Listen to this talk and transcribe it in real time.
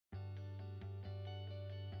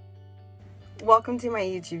Welcome to my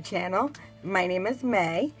YouTube channel. My name is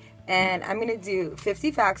May, and I'm going to do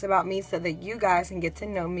 50 facts about me so that you guys can get to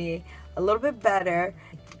know me a little bit better.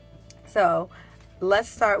 So let's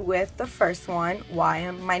start with the first one.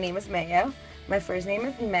 My name is Maiioo. My first name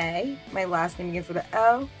is May. My last name begins with an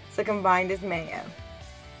O, so combined is Maiioo.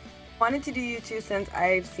 Wanted to do YouTube since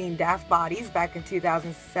I've seen Daft Bodies back in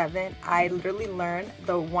 2007. I literally learned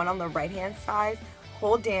the one on the right hand side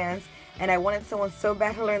whole dance, and I wanted someone so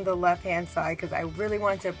bad to learn the left hand side because I really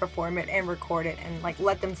wanted to perform it and record it and like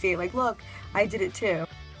let them see it, like, look, I did it too.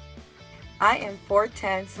 I am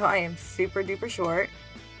 4'10", so I am super duper short.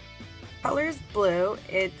 Color is blue.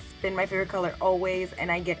 It's been my favorite color always,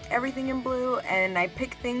 and I get everything in blue, and I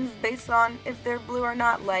pick things based on if they're blue or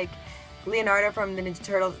not. Like Leonardo from the Ninja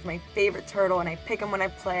Turtles is my favorite turtle, and I pick him when I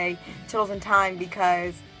play Turtles in Time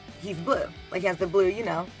because he's blue. Like, he has the blue, you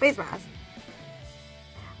know, face mask.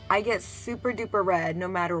 I get super duper red no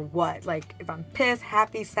matter what. Like, if I'm pissed,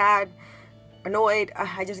 happy, sad, annoyed,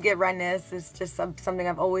 I just get redness. It's just something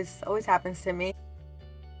I've always happens to me.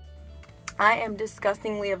 I am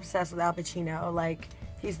disgustingly obsessed with Al Pacino. Like,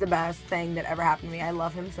 he's the best thing that ever happened to me. I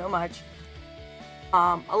love him so much.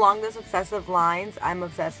 Along those obsessive lines, I'm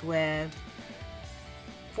obsessed with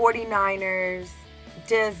 49ers,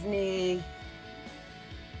 Disney,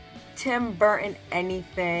 Tim Burton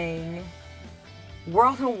anything,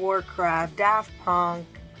 World of Warcraft, Daft Punk,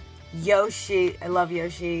 Yoshi. I love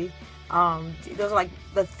Yoshi. Those are like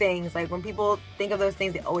the things, like when people think of those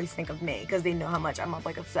things, they always think of me because they know how much I'm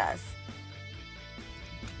like obsessed.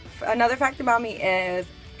 Another fact about me is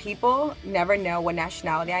people never know what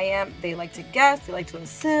nationality I am. They like to guess, they like to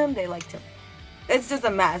assume, it's just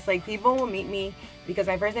a mess. Like, people will meet me because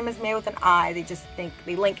my first name is May with an I, they just think,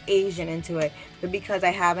 they link Asian into it. But because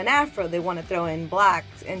I have an afro, they want to throw in black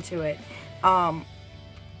into it.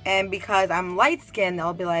 And because I'm light skinned,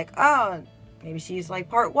 they'll be like, oh, maybe she's like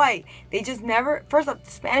part white. They just never, first off,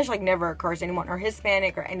 Spanish like never occurs to anyone, or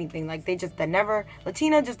Hispanic or anything. Like,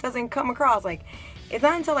 Latino just doesn't come across. Like, it's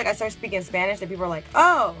not until like I start speaking Spanish that people are like,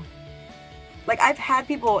 oh. Like, I've had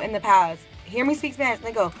people in the past hear me speak Spanish and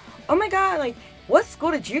they go, oh my god, like, what school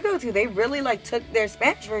did you go to? They really like took their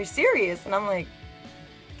Spanish very serious. And I'm like,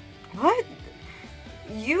 what?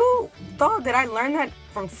 You thought that I learned that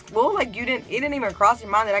from school? Like, it didn't even cross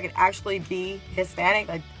your mind that I could actually be Hispanic?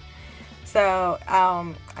 Like, so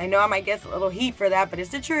I know I might get a little heat for that, but it's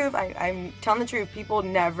the truth. I'm telling the truth. People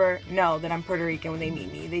never know that I'm Puerto Rican when they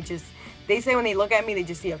meet me. They say when they look at me, they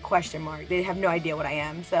just see a question mark. They have no idea what I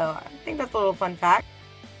am. So I think that's a little fun fact.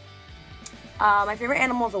 My favorite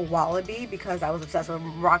animal is a wallaby because I was obsessed with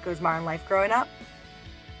Rocko's Modern Life growing up.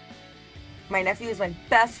 My nephew is my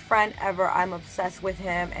best friend ever. I'm obsessed with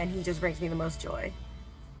him, and he just brings me the most joy.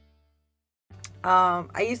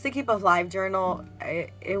 I used to keep a live journal.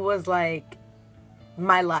 It was like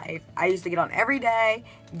my life. I used to get on every day,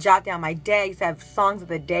 jot down my day. I used to have songs of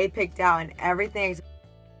the day picked out and everything.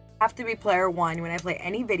 I have to be player one when I play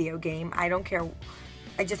any video game. I don't care.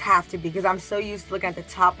 I just have to be, because I'm so used to looking at the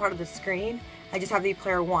top part of the screen. I just have to be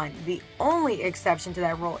player one. The only exception to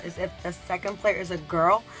that rule is if the second player is a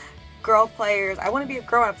girl. Girl players, I want to be a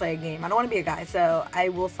girl when I play a game. I don't want to be a guy, so I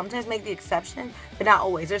will sometimes make the exception, but not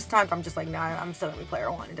always. There's times where I'm just like, nah, I'm still gonna be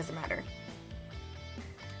player one. It doesn't matter.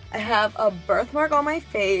 I have a birthmark on my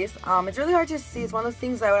face. It's really hard to see. It's one of those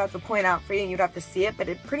things I would have to point out for you, and you'd have to see it, but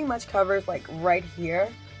it pretty much covers like right here.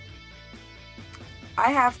 I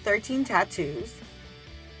have 13 tattoos.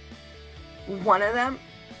 One of them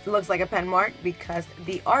looks like a pen mark because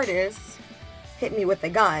the artist hit me with a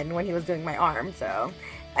gun when he was doing my arm, so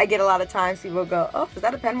I get a lot of times people go, oh, is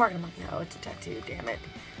that a pen mark? And I'm like, no, it's a tattoo, damn it.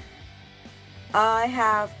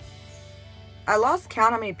 I lost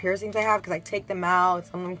count how many piercings I have because I take them out,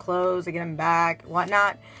 some of them close, I get them back,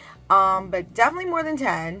 whatnot. But definitely more than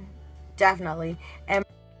 10, definitely. And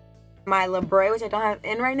my labrae, which I don't have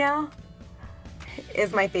in right now,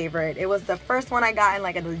 is my favorite. It was the first one I got in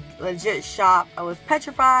like a legit shop. I was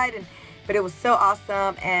petrified, but it was so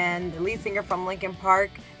awesome. And the lead singer from Linkin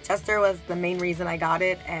Park, Chester, was the main reason I got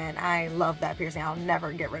it, and I love that piercing. I'll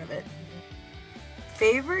never get rid of it.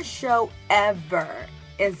 Favorite show ever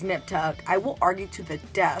is Nip Tuck. I will argue to the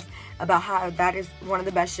death about how that is one of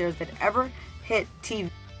the best shows that ever hit TV.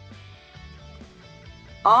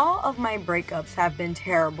 All of my breakups have been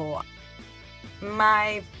terrible.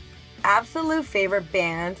 My absolute favorite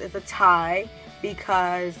bands is a tie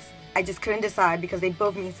because I just couldn't decide because they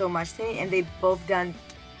both mean so much to me, and they both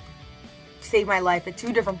saved my life at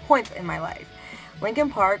two different points in my life. Linkin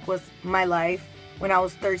Park was my life when I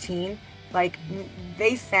was 13. Like,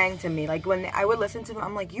 they sang to me. Like, when I would listen to them,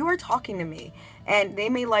 I'm like, you are talking to me. And they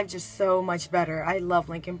made life just so much better. I love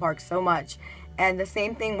Linkin Park so much. And the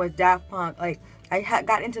same thing with Daft Punk. Like, I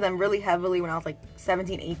got into them really heavily when I was like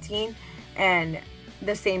 17, 18. And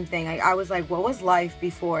the same thing. I was like, what was life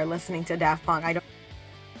before listening to Daft Punk?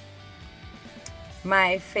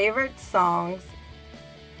 My favorite songs,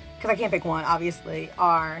 because I can't pick one, obviously,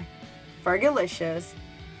 are Fergalicious.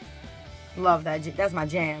 Love that. That's my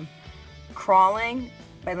jam. Crawling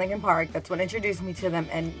by Linkin Park. That's what introduced me to them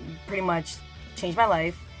and pretty much changed my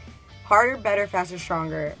life. Harder, Better, Faster,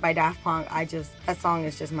 Stronger by Daft Punk. That song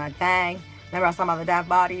is just my thing. Remember I was talking about the Daft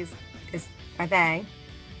Bodies? It's my thing.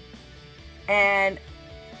 And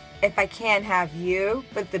If I Can Have You,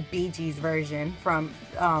 but the Bee Gees version from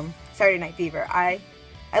Saturday Night Fever. I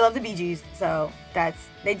love the Bee Gees, so that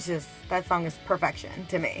song is perfection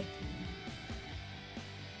to me.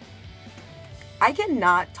 I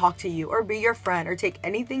cannot talk to you or be your friend or take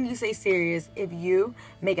anything you say serious if you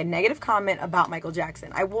make a negative comment about Michael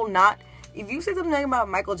Jackson. I will not, if you say something about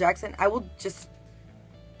Michael Jackson, I will just,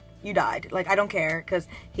 you died. Like, I don't care, because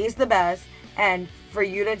he's the best, and for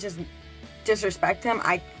you to just disrespect him,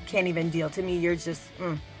 I can't even deal. To me, you're just,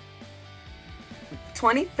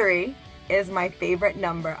 23 is my favorite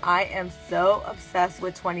number. I am so obsessed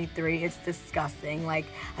with 23. It's disgusting. Like,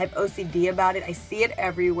 I have OCD about it. I see it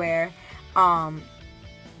everywhere. I'm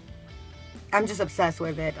just obsessed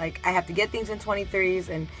with it. Like, I have to get things in 23s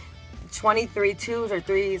and 23 2s or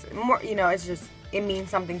 3s. More, it's just, it means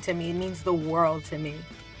something to me. It means the world to me.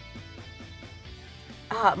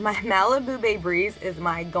 My Malibu Bay Breeze is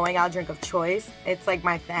my going out drink of choice. It's like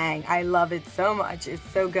my thing. I love it so much. It's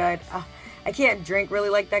so good. I can't drink really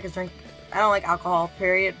like that because I don't like alcohol,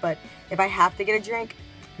 period. But if I have to get a drink,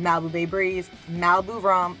 Malibu Bay Breeze, Malibu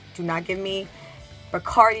rum. Do not give me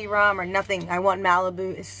Bacardi rum or nothing. I want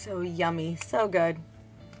Malibu. It's so yummy, so good.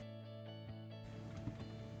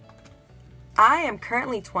 I am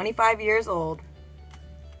currently 25 years old.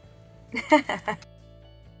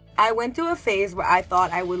 I went through a phase where I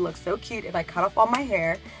thought I would look so cute if I cut off all my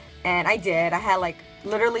hair, and I did. I had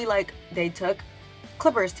literally they took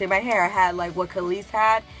clippers to my hair. I had what Khalees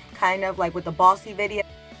had, kind of like with the Bossy video.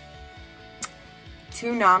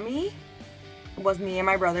 Toonami was me and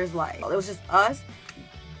my brother's life. It was just us,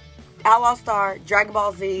 Outlaw Star, Dragon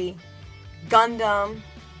Ball Z, Gundam,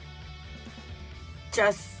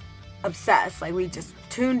 just obsessed. Like, we just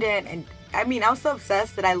tuned in, and I mean, I was so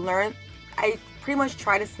obsessed that I pretty much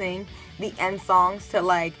try to sing the end songs to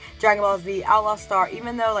Dragon Ball Z, Outlaw Star,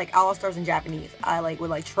 even though Outlaw Star's in Japanese. I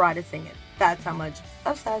would try to sing it. That's how much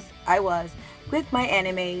obsessed I was with my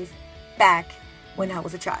animes back when I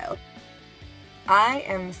was a child. I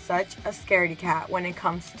am such a scaredy cat when it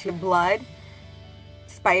comes to blood,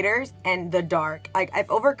 spiders, and the dark. I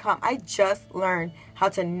just learned how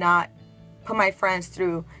to not put my friends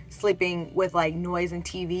through sleeping with noise and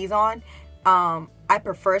TVs on. I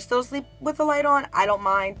prefer still sleep with the light on. I don't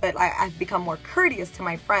mind, but I've become more courteous to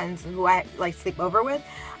my friends who I sleep over with.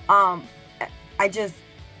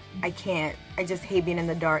 I can't. I just hate being in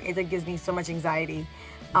the dark. It gives me so much anxiety.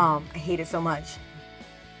 I hate it so much.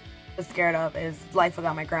 What I'm scared of is life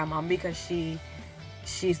without my grandma, because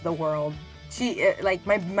she's the world.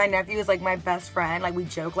 My nephew is my best friend. We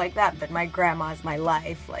joke like that, but my grandma is my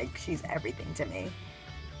life. She's everything to me.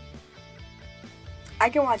 I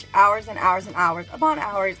can watch hours and hours and hours upon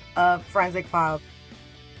hours of Forensic Files.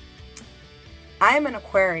 I am an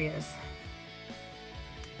Aquarius.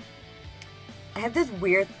 I have this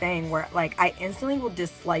weird thing where I instantly will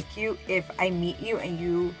dislike you if I meet you and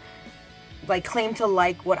you claim to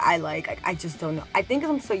like what I like. I just don't know. I think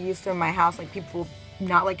I'm so used to in my house people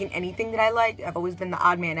not liking anything that I like. I've always been the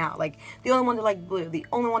odd man out. The only one that likes blue, the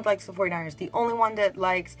only one that likes the 49ers, the only one that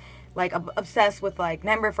likes obsessed with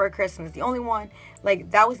Nightmare Before Christmas, the only one.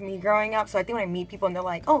 That was me growing up. So I think when I meet people and they're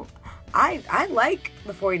like, oh, I like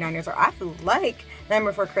the 49ers, or I like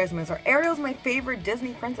Nightmare Before Christmas, or Ariel's my favorite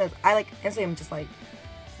Disney princess, instantly I'm just I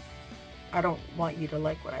don't want you to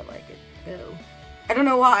like what I like. Ew. I don't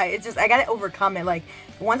know why. It's just, I gotta overcome it.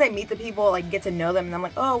 Once I meet the people, get to know them, and I'm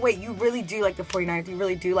like, oh wait, you really do like the 49ers, you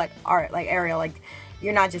really do like art, Ariel,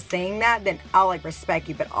 you're not just saying that, then I'll respect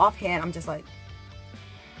you. But offhand, I'm just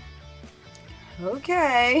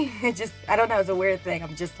okay. I don't know, it's a weird thing.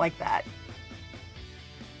 I'm just like that.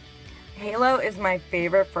 Halo is my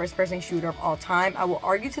favorite first-person shooter of all time. I will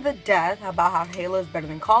argue to the death about how Halo is better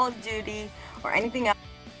than Call of Duty or anything else,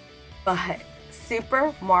 but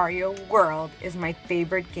Super Mario World is my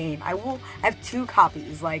favorite game. I have 2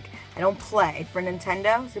 copies. I don't play for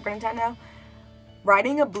Nintendo, Super Nintendo.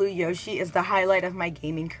 Riding a blue Yoshi is the highlight of my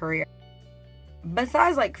gaming career.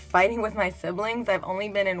 besides like fighting with my siblings, I've only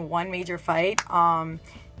been in one major fight, and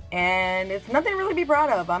it's nothing really to be proud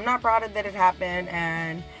of. I'm not proud of that it happened,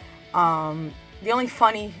 and the only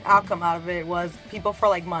funny outcome out of it was people for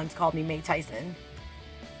like months called me Maiioo Tyson.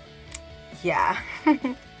 Yeah.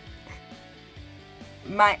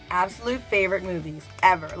 My absolute favorite movies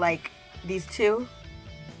ever, like these two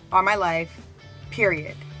are my life,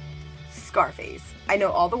 period. Scarface. I know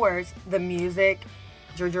all the words, the music,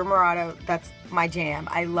 Giorgio Moroder, that's my jam.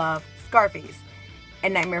 I love Scarface.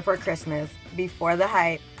 And Nightmare Before Christmas. Before the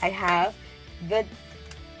hype, I have the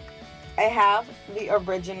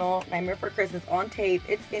original Nightmare Before Christmas on tape.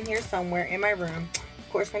 It's in here somewhere in my room. Of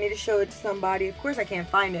course, I need to show it to somebody. Of course, I can't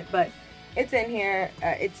find it, but it's in here.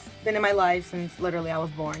 It's been in my life since literally I was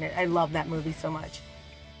born. I love that movie so much.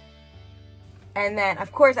 And then,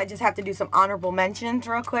 of course, I just have to do some honorable mentions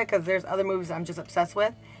real quick because there's other movies I'm just obsessed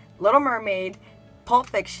with. Little Mermaid, Pulp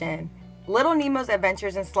Fiction, Little Nemo's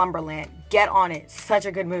Adventures in Slumberland. Get on it. Such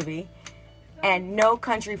a good movie. And No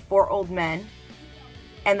Country for Old Men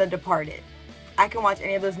and The Departed. I can watch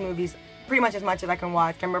any of those movies pretty much as much as I can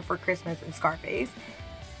watch Nightmare Before Christmas and Scarface.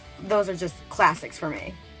 Those are just classics for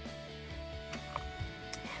me.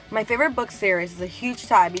 My favorite book series is a huge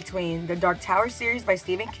tie between the Dark Tower series by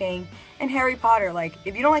Stephen King and Harry Potter. Like,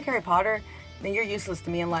 if you don't like Harry Potter, then you're useless to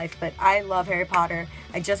me in life. But I love Harry Potter.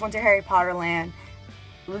 I just went to Harry Potter Land,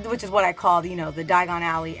 which is what I call, you know, the Diagon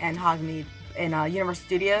Alley and Hogsmeade in Universal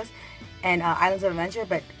Studios and Islands of Adventure.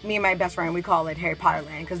 But me and my best friend, we call it Harry Potter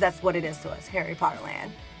Land because that's what it is to us, Harry Potter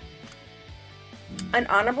Land. An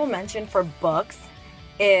honorable mention for books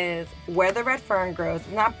is Where the Red Fern Grows.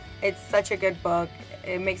 It's such a good book.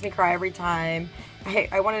 It makes me cry every time.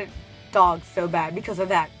 I wanted dogs so bad because of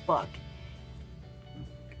that book.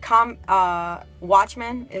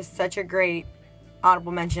 Watchmen is such a great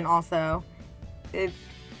honorable mention also. The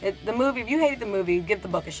movie, if you hated the movie, give the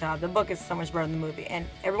book a shot. The book is so much better than the movie. And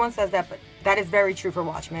everyone says that, but that is very true for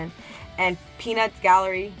Watchmen. And Peanuts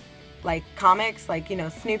Gallery, like comics, like, you know,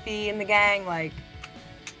 Snoopy and the gang, like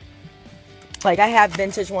I have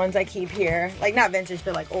vintage ones I keep here. Like, not vintage,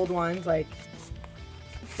 but like old ones, like,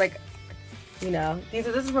 you know, this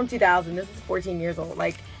is from 2000. This is 14 years old.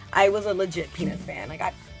 Like, I was a legit Peanuts fan. Like,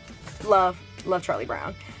 I love Charlie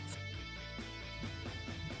Brown.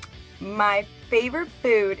 My favorite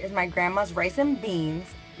food is my grandma's rice and beans.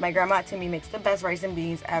 My grandma, to me, makes the best rice and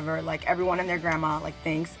beans ever. Like, everyone and their grandma, like,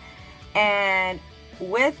 thinks. And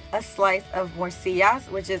with a slice of morcillas,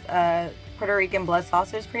 which is a Puerto Rican blood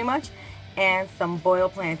sausage, pretty much, and some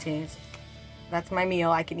boiled plantains. That's my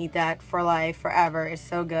meal. I can eat that for life, forever. It's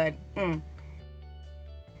so good.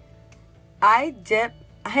 I dip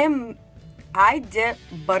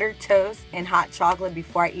buttered toast in hot chocolate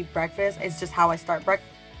before I eat breakfast. It's just how I start breakfast.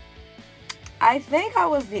 I think I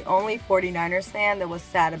was the only 49ers fan that was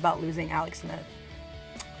sad about losing Alex Smith.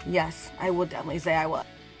 Yes, I will definitely say I was.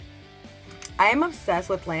 I am obsessed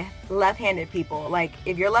with left-handed people. Like,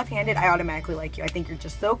 if you're left-handed, I automatically like you. I think you're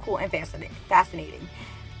just so cool and fascinating.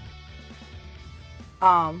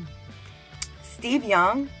 Steve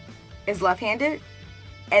Young is left-handed,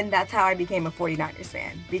 and that's how I became a 49ers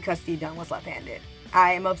fan, because Steve Young was left-handed.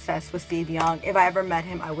 I am obsessed with Steve Young. If I ever met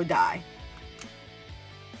him, I would die.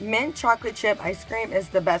 Mint chocolate chip ice cream is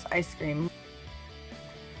the best ice cream.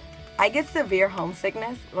 I get severe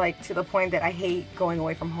homesickness, like to the point that I hate going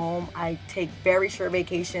away from home. I take very short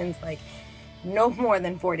vacations, like no more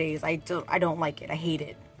than 4 days. I don't like it. I hate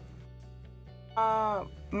it.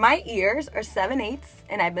 My ears are 7/8,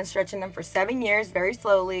 and I've been stretching them for 7 years, very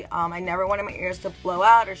slowly. I never wanted my ears to blow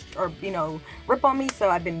out or you know, rip on me, so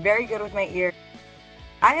I've been very good with my ears.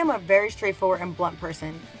 I am a very straightforward and blunt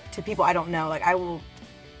person to people I don't know. Like,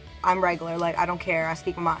 I'm regular, like, I don't care, I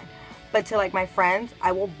speak my mind. But to, like, my friends,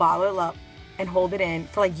 I will bottle it up and hold it in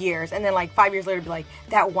for, like, years. And then, like, 5 years later, be like,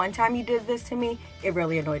 that one time you did this to me, it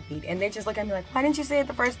really annoyed me. And they just look at me like, why didn't you say it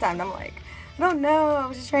the first time? And I'm like, I don't know, I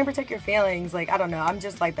was just trying to protect your feelings. Like, I don't know, I'm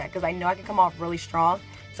just like that because I know I can come off really strong.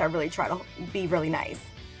 So I really try to be really nice.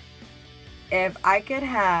 If I could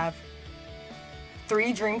have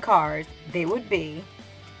 3 dream cars, they would be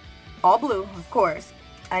all blue, of course,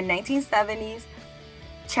 a 1970s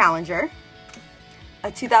Challenger,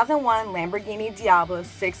 a 2001 Lamborghini Diablo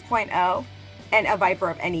 6.0, and a Viper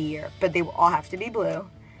of any year, but they will all have to be blue.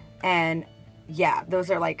 And yeah, those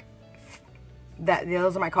are like,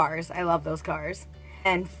 those are my cars. I love those cars.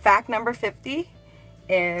 And fact number 50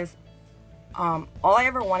 is, all I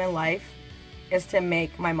ever want in life is to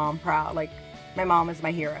make my mom proud. Like, my mom is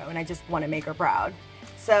my hero, and I just want to make her proud.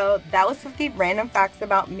 So that was 50 random facts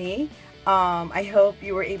about me. I hope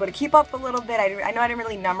you were able to keep up a little bit. I know I didn't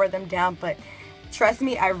really number them down, but trust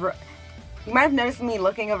me, You might have noticed me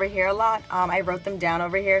looking over here a lot. I wrote them down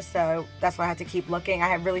over here, so that's why I had to keep looking. I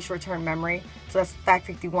have really short-term memory, so that's fact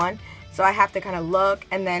 51. So I have to kind of look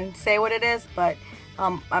and then say what it is, but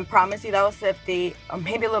I promise you that was 50,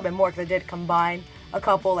 maybe a little bit more because I did combine a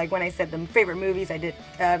couple. Like when I said the favorite movies, I did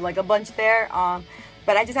like a bunch there.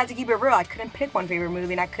 But I just had to keep it real. I couldn't pick one favorite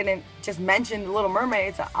movie, and I couldn't just mention The Little Mermaid.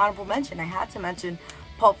 It's an honorable mention. I had to mention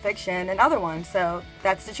Pulp Fiction and other ones, so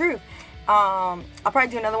that's the truth. I'll probably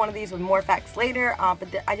do another one of these with more facts later, but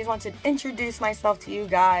I just want to introduce myself to you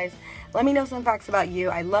guys. Let me know some facts about you.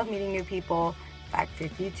 I love meeting new people. Fact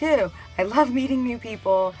 52. I love meeting new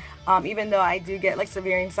people. Even though I do get like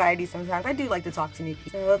severe anxiety sometimes, I do like to talk to new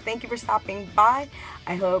people. So thank you for stopping by.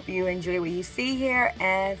 I hope you enjoy what you see here,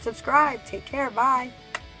 and subscribe. Take care. Bye.